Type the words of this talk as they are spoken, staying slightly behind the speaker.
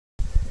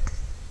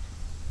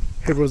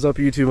Hey, what's up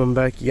YouTube? I'm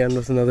back again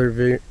with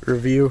another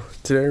review.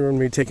 Today we're going to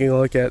be taking a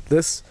look at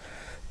this,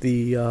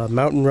 the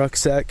Mountain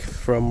Rucksack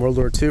from World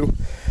War II.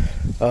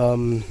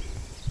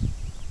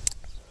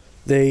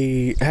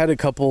 They had a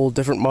couple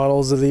different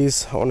models of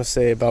these. I want to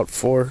say about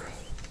 4.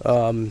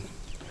 Ones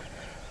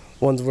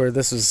where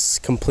this was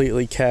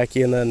completely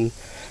khaki, and then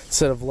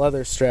instead of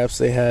leather straps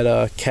they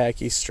had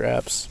khaki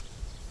straps.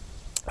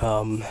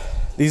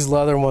 These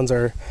leather ones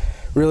are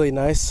really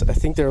nice. I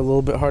think they're a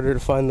little bit harder to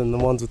find than the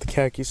ones with the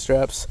khaki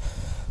straps.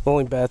 The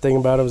only bad thing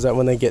about them is that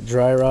when they get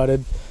dry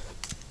rotted,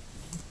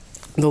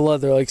 the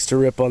leather likes to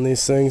rip on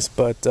these things,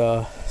 but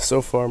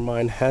so far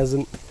mine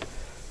hasn't.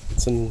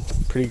 It's in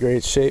pretty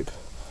great shape.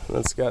 And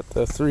it's got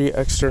the 3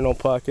 external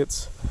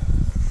pockets,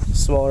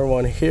 smaller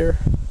one here,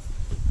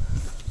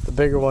 the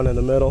bigger one in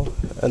the middle,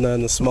 and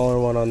then the smaller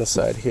one on the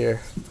side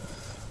here.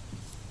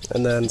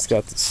 And then it's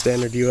got the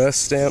standard US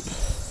stamp.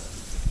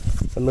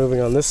 And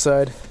moving on this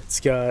side, it's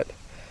got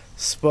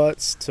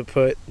spots to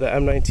put the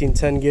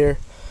M1910 gear.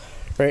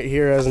 Right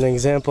here as an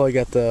example, I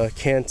got the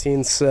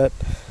canteen set,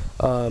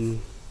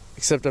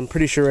 except I'm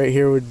pretty sure right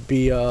here would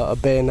be a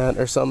bayonet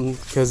or something,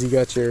 because you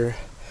got your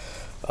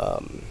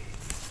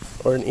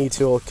or an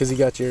E-tool, because you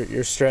got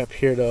your strap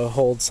here to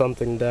hold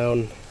something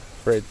down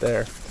right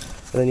there.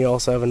 And then you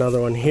also have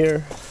another one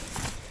here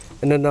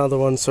and another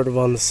one sort of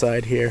on the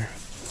side here,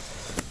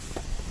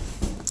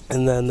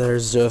 and then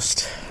there's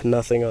just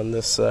nothing on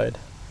this side.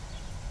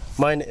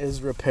 Mine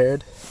is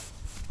repaired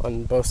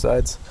on both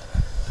sides.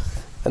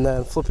 And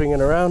then flipping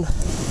it around,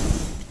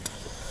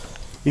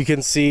 you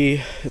can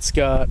see it's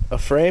got a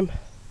frame,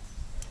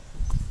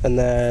 and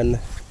then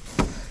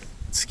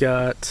it's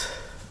got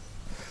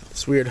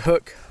this weird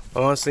hook.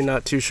 I'm honestly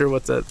not too sure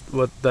what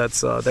that's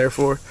there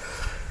for.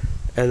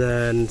 And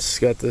then it's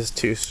got these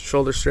 2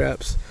 shoulder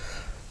straps,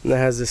 and it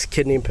has this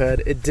kidney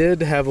pad. It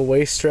did have a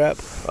waist strap.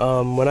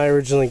 When I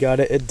originally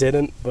got it, it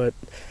didn't, but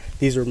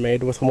these were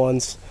made with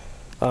ones.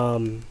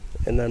 And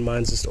then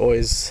mine's just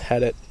always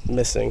had it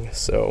missing.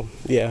 So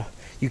yeah.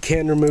 You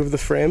can remove the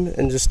frame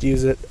and just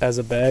use it as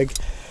a bag.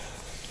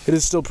 It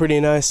is still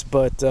pretty nice,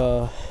 but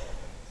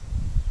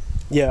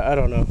yeah, I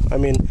don't know. I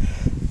mean,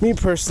 me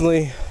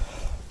personally,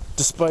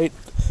 despite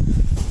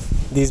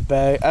these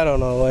bags, I don't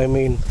know. I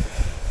mean,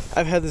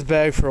 I've had this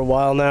bag for a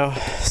while now,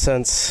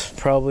 since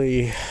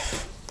probably,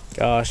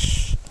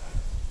 gosh,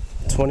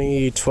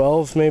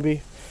 2012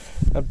 maybe.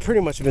 I've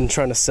pretty much been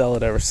trying to sell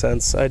it ever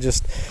since.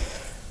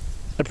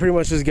 I pretty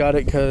much just got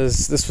it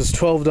because this was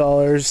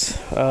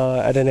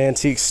 $12 at an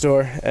antique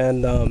store,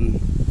 and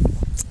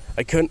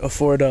I couldn't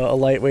afford a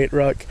lightweight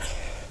ruck,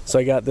 so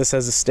I got this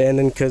as a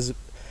stand-in, because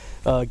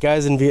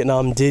guys in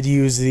Vietnam did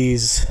use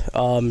these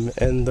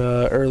in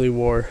the early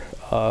war,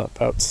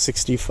 about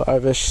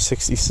 65-ish,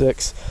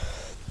 66.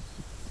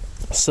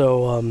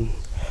 So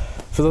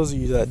for those of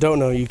you that don't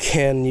know, you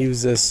can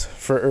use this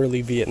for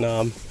early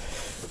Vietnam.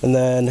 And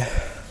then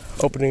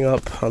opening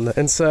up on the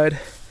inside,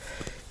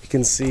 you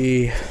can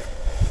see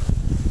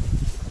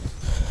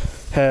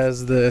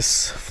has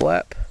this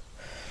flap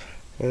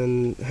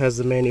and has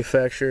the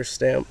manufacturer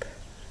stamp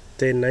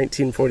dated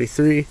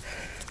 1943. It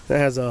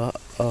has a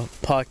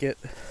pocket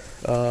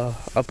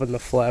up in the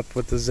flap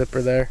with the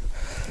zipper there.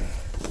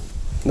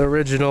 The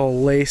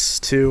original lace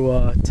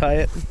to tie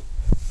it,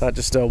 not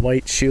just a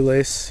white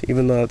shoelace,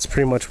 even though it's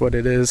pretty much what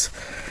it is.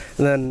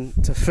 And then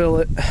to fill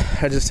it,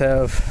 I just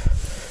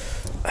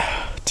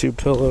have 2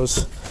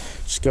 pillows.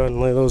 Just go ahead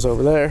and lay those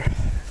over there,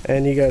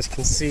 and you guys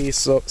can see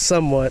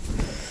somewhat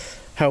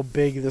how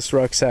big this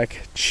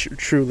rucksack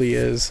truly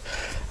is.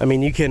 I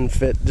mean, you can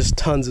fit just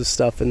tons of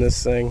stuff in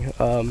this thing.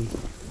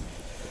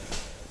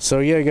 So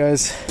yeah,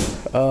 guys,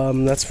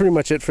 that's pretty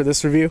much it for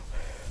this review.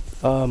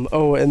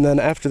 Oh, and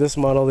then after this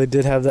model, they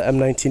did have the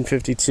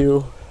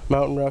M1952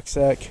 mountain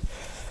rucksack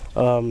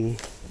that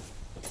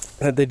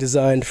they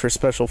designed for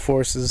special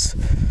forces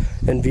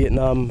in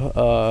Vietnam.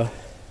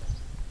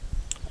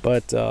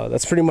 But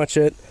that's pretty much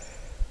it.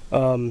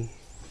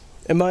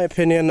 In my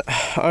opinion,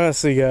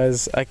 honestly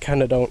guys, I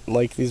kind of don't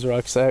like these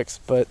rucksacks,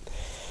 but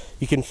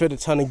you can fit a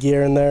ton of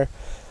gear in there,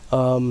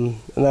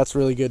 and that's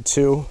really good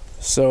too.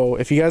 So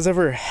if you guys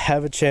ever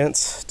have a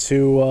chance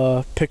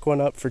to pick one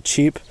up for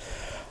cheap,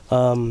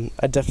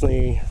 I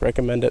definitely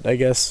recommend it, I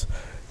guess,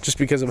 just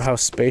because of how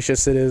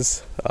spacious it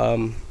is.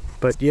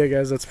 But yeah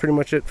guys, that's pretty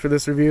much it for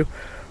this review.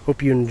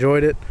 Hope you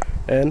enjoyed it,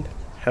 and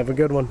have a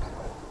good one.